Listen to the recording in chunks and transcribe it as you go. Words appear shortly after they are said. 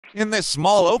In this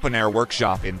small open-air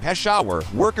workshop in Peshawar,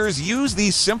 workers use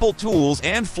these simple tools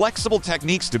and flexible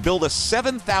techniques to build a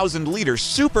 7,000-liter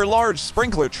super-large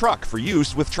sprinkler truck for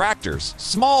use with tractors.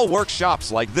 Small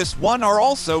workshops like this one are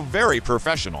also very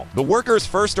professional. The workers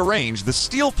first arrange the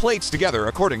steel plates together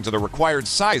according to the required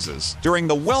sizes. During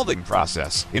the welding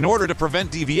process, in order to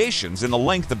prevent deviations in the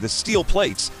length of the steel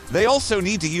plates, they also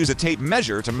need to use a tape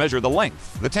measure to measure the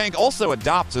length. The tank also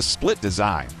adopts a split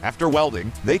design. After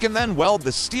welding, they can then weld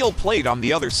the steel plate on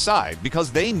the other side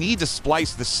because they need to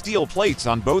splice the steel plates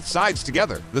on both sides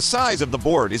together. The size of the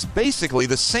board is basically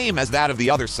the same as that of the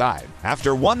other side.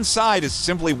 After one side is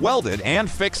simply welded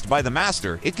and fixed by the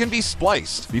master, it can be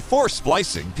spliced. Before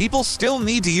splicing, people still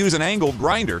need to use an angle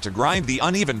grinder to grind the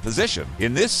uneven position.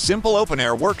 In this simple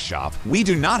open-air workshop, we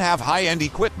do not have high-end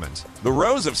equipment. The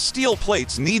rows of steel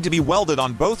plates need to be welded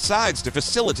on both sides to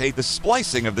facilitate the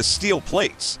splicing of the steel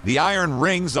plates. The iron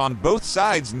rings on both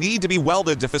sides need to be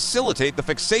welded to facilitate the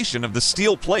fixation of the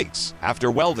steel plates.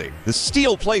 After welding, the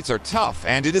steel plates are tough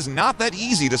and it is not that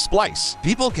easy to splice.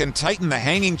 People can tighten the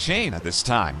hanging chain at this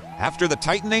time. After the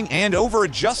tightening and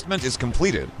over-adjustment is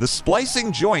completed, the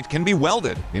splicing joint can be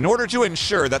welded. In order to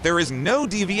ensure that there is no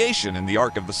deviation in the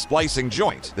arc of the splicing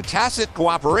joint, the tacit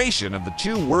cooperation of the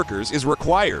two workers is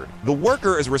required. The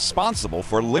worker is responsible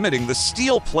for limiting the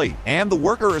steel plate, and the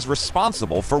worker is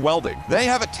responsible for welding. They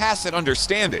have a tacit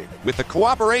understanding. With the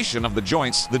cooperation of the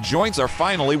joints are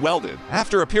finally welded.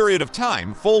 After a period of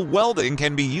time, full welding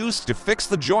can be used to fix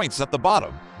the joints at the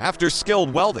bottom. After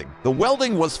skilled welding, the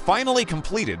welding was finally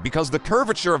completed because the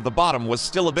curvature of the bottom was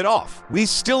still a bit off. We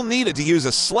still needed to use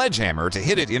a sledgehammer to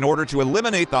hit it in order to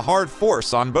eliminate the hard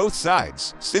force on both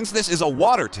sides. Since this is a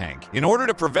water tank, in order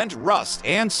to prevent rust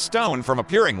and stone from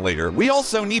appearing later, we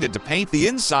also needed to paint the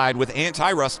inside with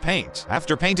anti-rust paint.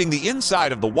 After painting the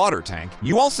inside of the water tank,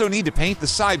 you also need to paint the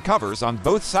side covers on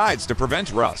both sides to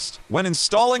prevent rust. When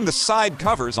installing the side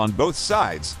covers on both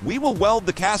sides, we will weld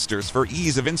the casters for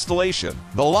ease of installation.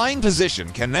 The line position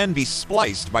can then be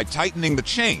spliced by tightening the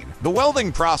chain. The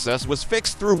welding process was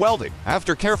fixed through welding.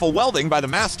 After careful welding by the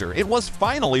master, it was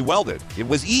finally welded. It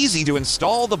was easy to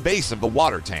install the base of the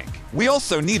water tank. We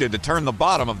also needed to turn the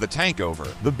bottom of the tank over.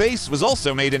 The base was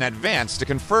also made in advance to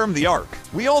confirm the arc.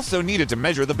 We also needed to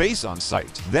measure the base on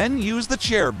site. Then use the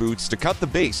chair boots to cut the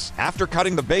base. After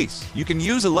cutting the base, you can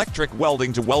use electric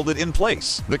welding to weld it in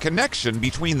place. The connection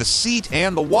between the seat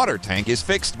and the water tank is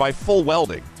fixed by full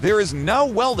welding. There is no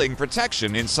welding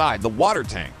protection inside the water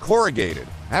tank, corrugated.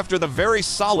 After the very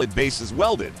solid base is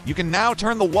welded, you can now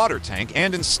turn the water tank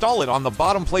and install it on the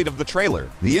bottom plate of the trailer.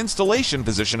 The installation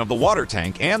position of the water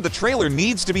tank and the trailer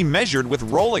needs to be measured with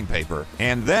rolling paper,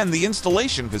 and then the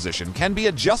installation position can be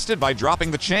adjusted by dropping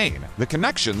the chain. The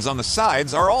connections on the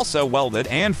sides are also welded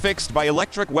and fixed by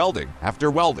electric welding.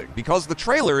 After welding, because the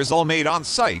trailer is all made on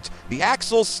site, the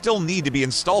axles still need to be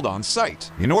installed on site.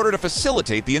 In order to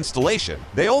facilitate the installation,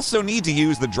 they also need to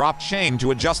use the drop chain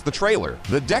to adjust the trailer.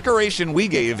 The decoration we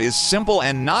gave is simple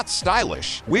and not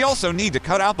stylish. We also need to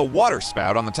cut out the water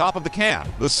spout on the top of the can.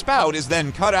 The spout is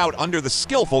then cut out under the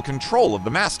skillful control of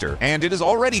the master, and it is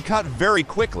already cut very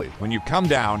quickly. When you come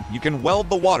down, you can weld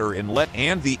the water inlet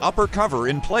and the upper cover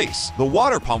in place. The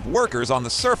water pump workers on the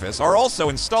surface are also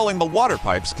installing the water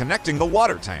pipes connecting the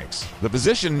water tanks. The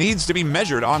position needs to be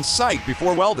measured on site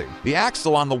before welding. The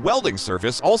axle on the welding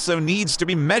surface also needs to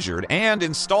be measured and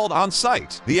installed on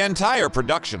site. The entire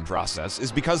production process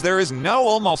is because there is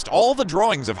almost all the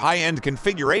drawings of high-end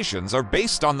configurations are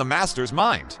based on the master's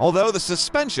mind. Although the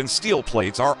suspension steel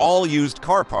plates are all used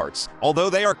car parts,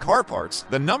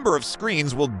 the number of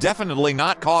screens will definitely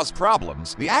not cause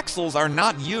problems. The axles are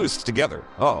not used together.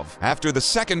 After the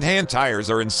second-hand tires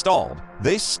are installed,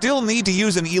 they still need to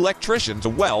use an electrician to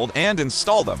weld and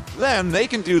install them. Then they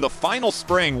can do the final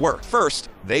spraying work. First,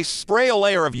 they spray a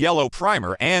layer of yellow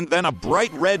primer and then a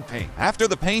bright red paint. After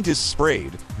the paint is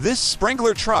sprayed, this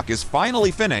sprinkler truck is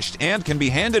finally finished and can be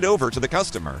handed over to the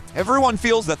customer. Everyone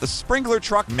feels that the sprinkler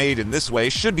truck made in this way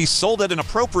should be sold at an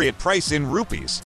appropriate price in rupees.